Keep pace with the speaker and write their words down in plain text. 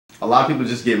A lot of people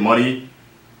just get money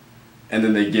and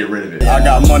then they get rid of it. I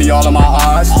got money all in my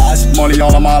eyes, money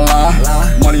all in my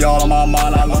line, money all in my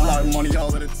mind. I look like money all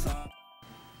of the time.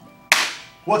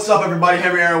 What's up, everybody?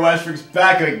 Henry Aaron Westbrook's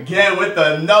back again with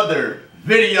another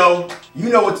video. You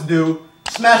know what to do.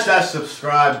 Smash that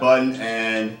subscribe button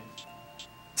and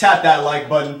tap that like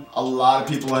button. A lot of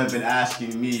people have been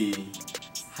asking me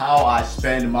how I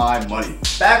spend my money.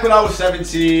 Back when I was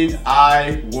 17,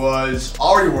 I was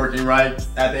already working, right?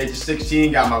 At the age of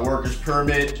 16, got my worker's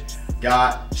permit,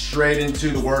 got straight into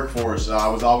the workforce. I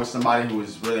was always somebody who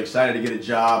was really excited to get a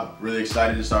job, really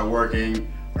excited to start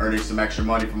working, earning some extra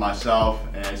money for myself,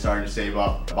 and starting to save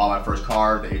up. I bought my first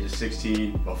car at the age of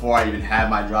 16 before I even had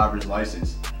my driver's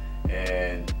license.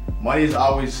 And money has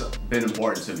always been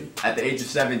important to me. At the age of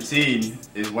 17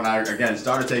 is when I, again,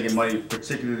 started taking money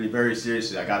particularly very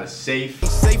seriously. I got a safe.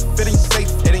 Safe, it ain't safe,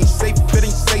 it ain't safe, it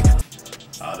ain't safe.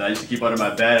 That I used to keep under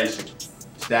my bed. I used to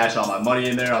stash all my money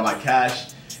in there, all my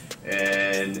cash.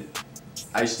 And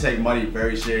I used to take money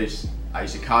very serious. I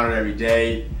used to count it every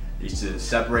day. I used to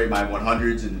separate my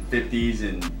 100s and 50s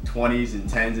and 20s and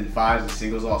 10s and 5s and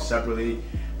singles all separately.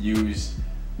 Use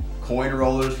coin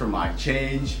rollers for my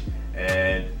change.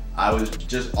 And I was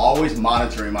just always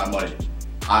monitoring my money.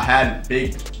 I had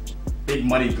big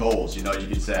money goals, you know, you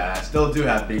could say. I still do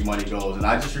have big money goals. And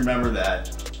I just remember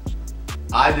that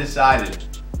I decided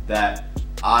that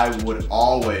I would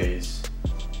always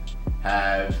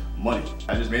have money.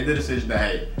 I just made the decision that,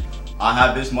 hey, I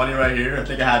have this money right here. I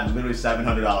think I had literally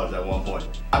 $700 at one point.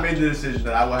 I made the decision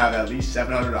that I will have at least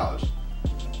 $700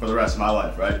 for the rest of my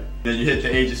life, right? Then you hit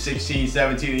the age of 16,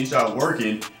 17, and you start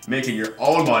working, making your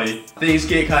own money. Things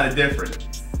get kind of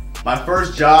different. My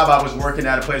first job, I was working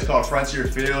at a place called Frontier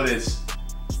Field. It's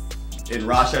in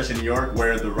Rochester, New York,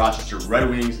 where the Rochester Red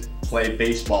Wings play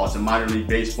baseball. It's a minor league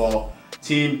baseball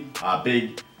team, a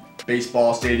big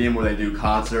baseball stadium where they do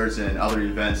concerts and other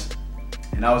events.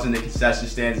 And I was in the concession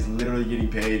stands, literally getting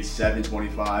paid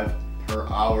 $7.25 per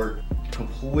hour,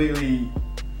 completely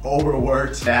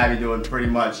overworked. I had me doing pretty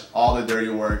much all the dirty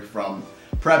work, from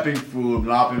prepping food,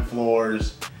 mopping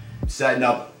floors, setting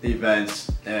up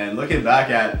events. And looking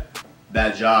back at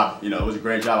that job, you know, it was a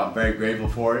great job. I'm very grateful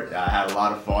for it. I had a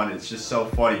lot of fun. It's just so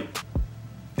funny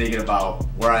thinking about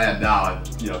where I am now,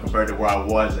 you know, compared to where I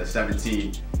was at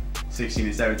 16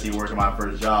 and 17 working my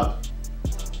first job.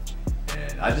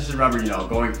 And I just remember, you know,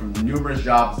 going from numerous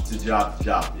jobs to job to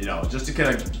job, you know, just to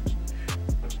kind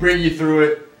of bring you through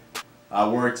it. I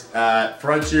worked at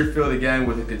Frontier Field again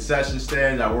with a concession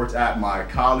stand. I worked at my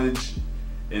college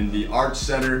in the Arts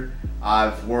Center.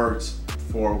 I've worked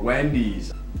for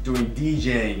Wendy's, doing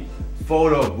DJing,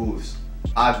 photo booths.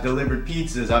 I've delivered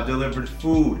pizzas, I've delivered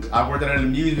food. I've worked at an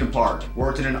amusement park,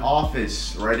 worked in an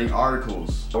office writing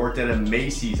articles. I worked at a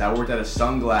Macy's, I worked at a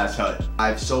Sunglass Hut.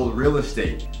 I've sold real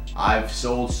estate. I've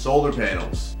sold solar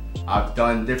panels. I've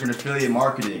done different affiliate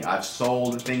marketing. I've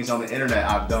sold things on the internet.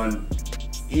 I've done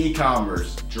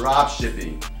e-commerce, drop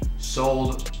shipping,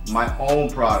 sold my own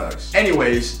products.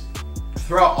 Anyways,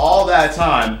 throughout all that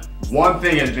time, one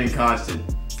thing has been constant.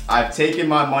 I've taken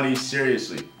my money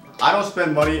seriously. I don't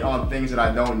spend money on things that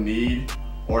I don't need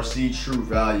or see true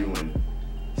value in.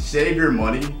 Save your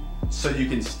money so you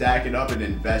can stack it up and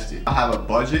invest it. I have a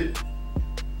budget.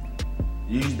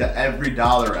 Use the Every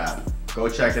Dollar app. Go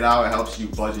check it out. It helps you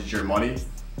budget your money.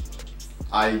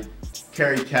 I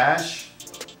carry cash.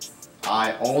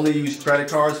 I only use credit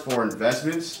cards for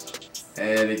investments.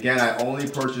 And again, I only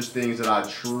purchase things that I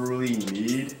truly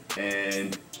need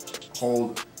and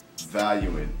hold value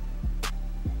in.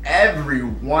 Every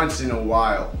once in a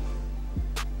while,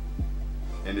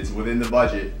 and it's within the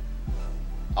budget,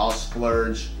 I'll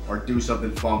splurge or do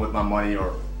something fun with my money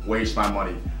or waste my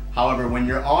money. However, when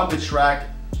you're on the track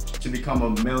to become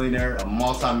a millionaire, a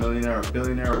multi-millionaire, a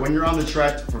billionaire, when you're on the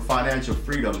track for financial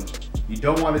freedom, you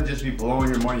don't want to just be blowing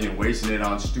your money and wasting it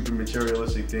on stupid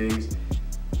materialistic things.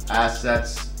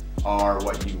 Assets are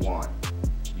what you want.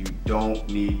 You don't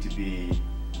need to be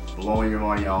blowing your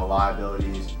money on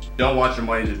liabilities. You don't want your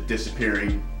money just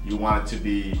disappearing. You want it to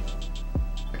be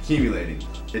accumulating.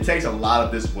 It takes a lot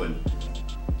of discipline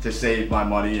to save my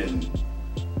money and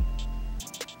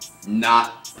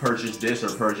not purchase this or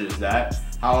purchase that.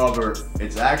 However,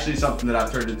 it's actually something that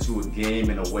I've turned into a game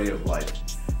and a way of life,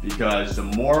 because the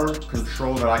more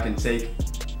control that I can take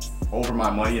over my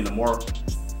money and the more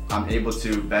I'm able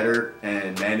to better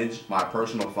and manage my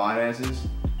personal finances,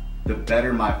 the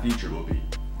better my future will be.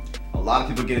 A lot of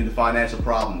people get into financial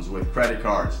problems with credit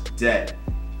cards, debt,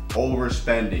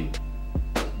 overspending,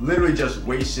 literally just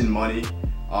wasting money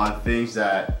on things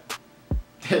that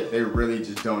they really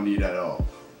just don't need at all.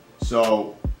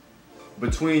 So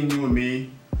between you and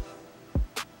me,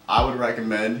 I would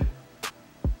recommend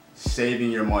saving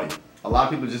your money. A lot of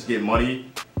people just get money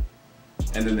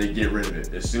and then they get rid of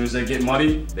it. As soon as they get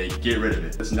money, they get rid of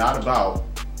it. It's not about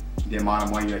the amount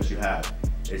of money that you have.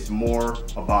 It's more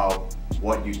about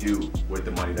what you do with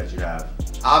the money that you have.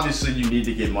 Obviously, you need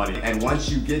to get money. And once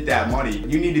you get that money,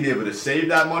 you need to be able to save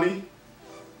that money,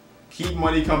 keep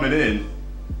money coming in,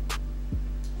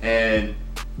 and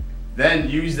then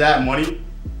use that money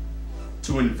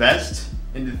to invest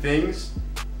into things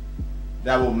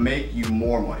that will make you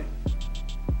more money.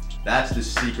 That's the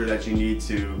secret that you need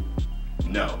to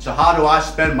know. So how do I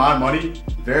spend my money?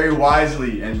 Very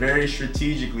wisely and very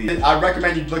strategically. I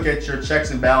recommend you look at your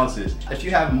checks and balances. If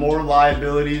you have more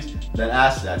liabilities than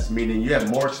assets, meaning you have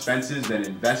more expenses than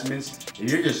investments,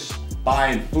 if you're just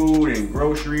buying food and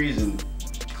groceries and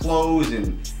clothes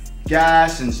and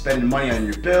gas and spending money on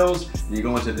your bills, and you're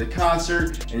going to the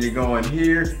concert and you're going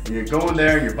here and you're going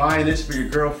there and you're buying this for your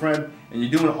girlfriend and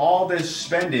you're doing all this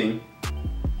spending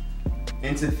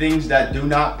into things that do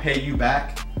not pay you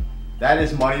back, that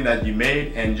is money that you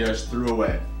made and just threw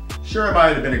away. Sure, it might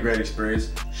have been a great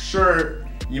experience. Sure,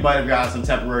 you might have gotten some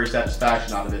temporary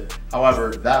satisfaction out of it.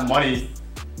 However, that money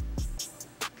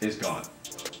is gone.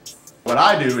 What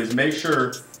I do is make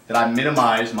sure that I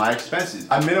minimize my expenses.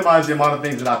 I minimize the amount of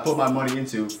things that I put my money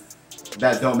into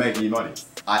that don't make any money.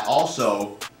 I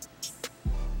also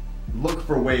look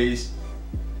for ways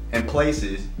and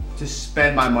places to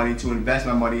spend my money, to invest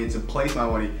my money, and to place my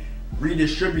money,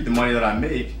 redistribute the money that I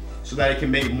make so that it can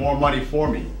make more money for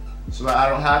me. So that I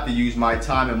don't have to use my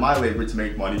time and my labor to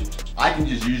make money. I can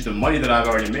just use the money that I've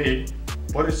already made,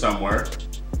 put it somewhere,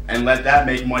 and let that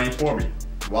make money for me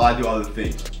while I do other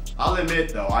things. I'll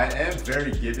admit though, I am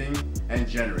very giving and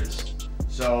generous.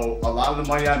 So a lot of the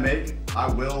money I make, I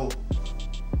will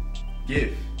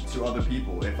give to other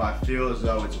people if I feel as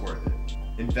though it's worth it.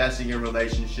 Investing in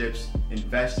relationships,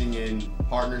 investing in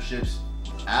partnerships.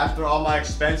 After all my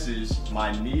expenses,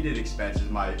 my needed expenses,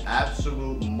 my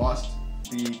absolute must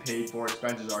be paid for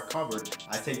expenses are covered,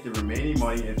 I take the remaining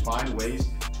money and find ways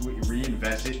to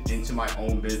reinvest it into my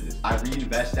own business. I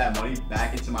reinvest that money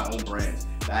back into my own brands,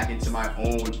 back into my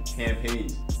own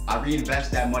campaigns. I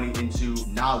reinvest that money into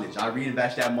knowledge. I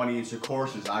reinvest that money into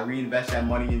courses. I reinvest that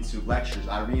money into lectures.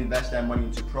 I reinvest that money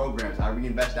into programs. I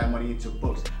reinvest that money into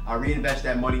books. I reinvest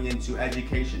that money into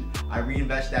education. I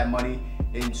reinvest that money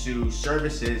into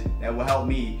services that will help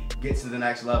me get to the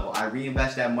next level. I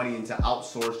reinvest that money into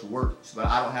outsourced work so that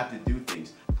I don't have to do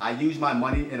things. I use my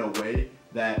money in a way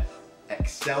that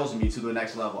excels me to the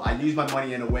next level. I use my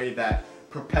money in a way that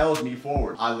propels me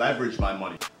forward. I leverage my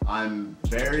money. I'm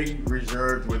very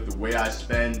reserved with the way I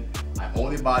spend. I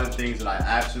only buy the things that I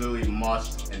absolutely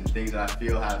must and things that I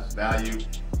feel has value.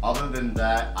 Other than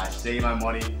that, I save my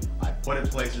money. I put it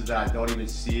places that I don't even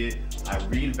see it. I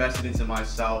reinvest it into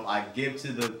myself. I give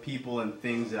to the people and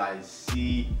things that I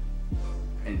see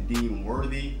and deem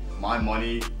worthy. My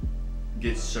money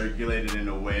gets circulated in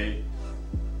a way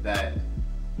that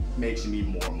makes me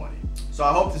more money. So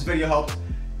I hope this video helps.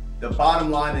 The bottom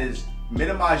line is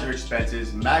minimize your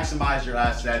expenses, maximize your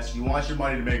assets. You want your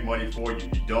money to make money for you.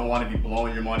 You don't want to be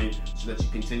blowing your money so that you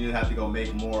continue to have to go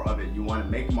make more of it. You want to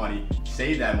make money,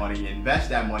 save that money, invest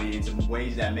that money into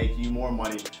ways that make you more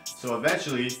money. So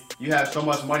eventually you have so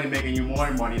much money making you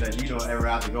more money that you don't ever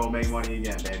have to go make money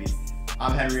again, baby.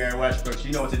 I'm Henry Aaron Westbrook.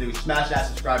 You know what to do. Smash that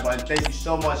subscribe button. Thank you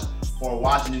so much for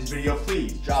watching this video.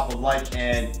 Please drop a like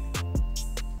and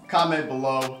comment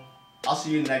below. I'll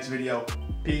see you in the next video.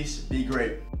 Peace. Be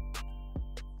great.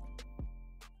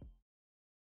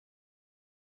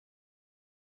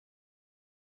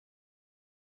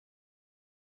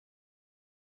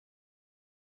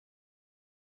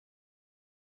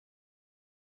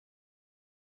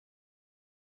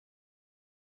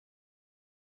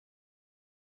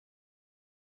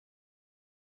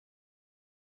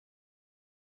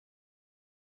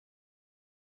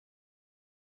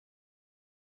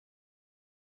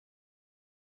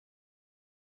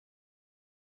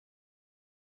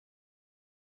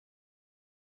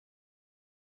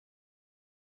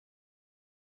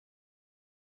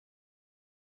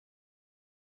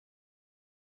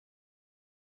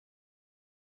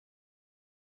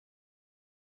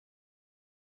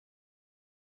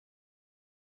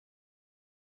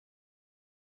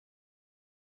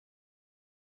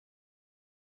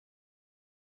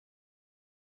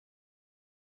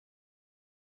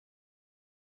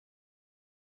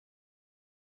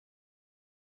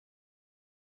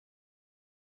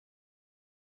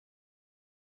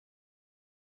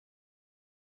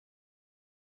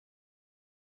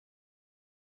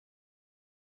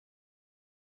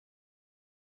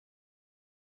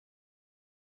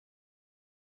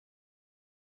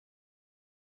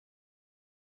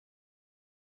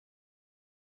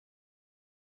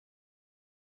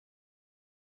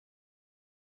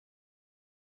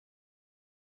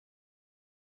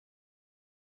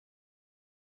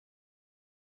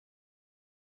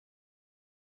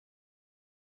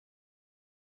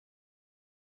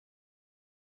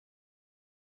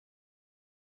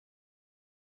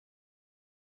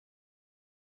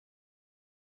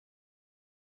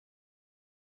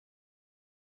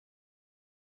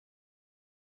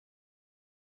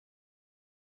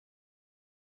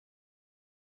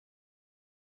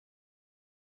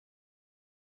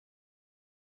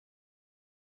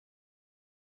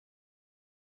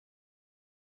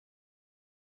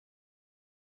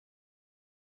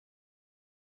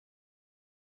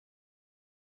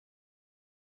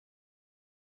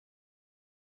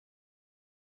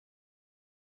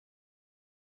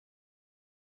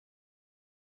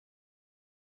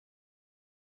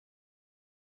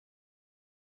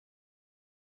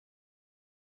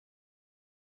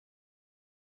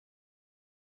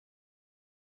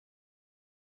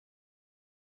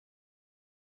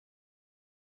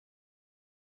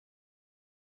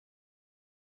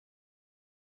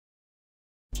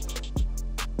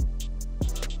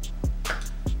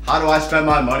 How do I spend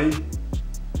my money?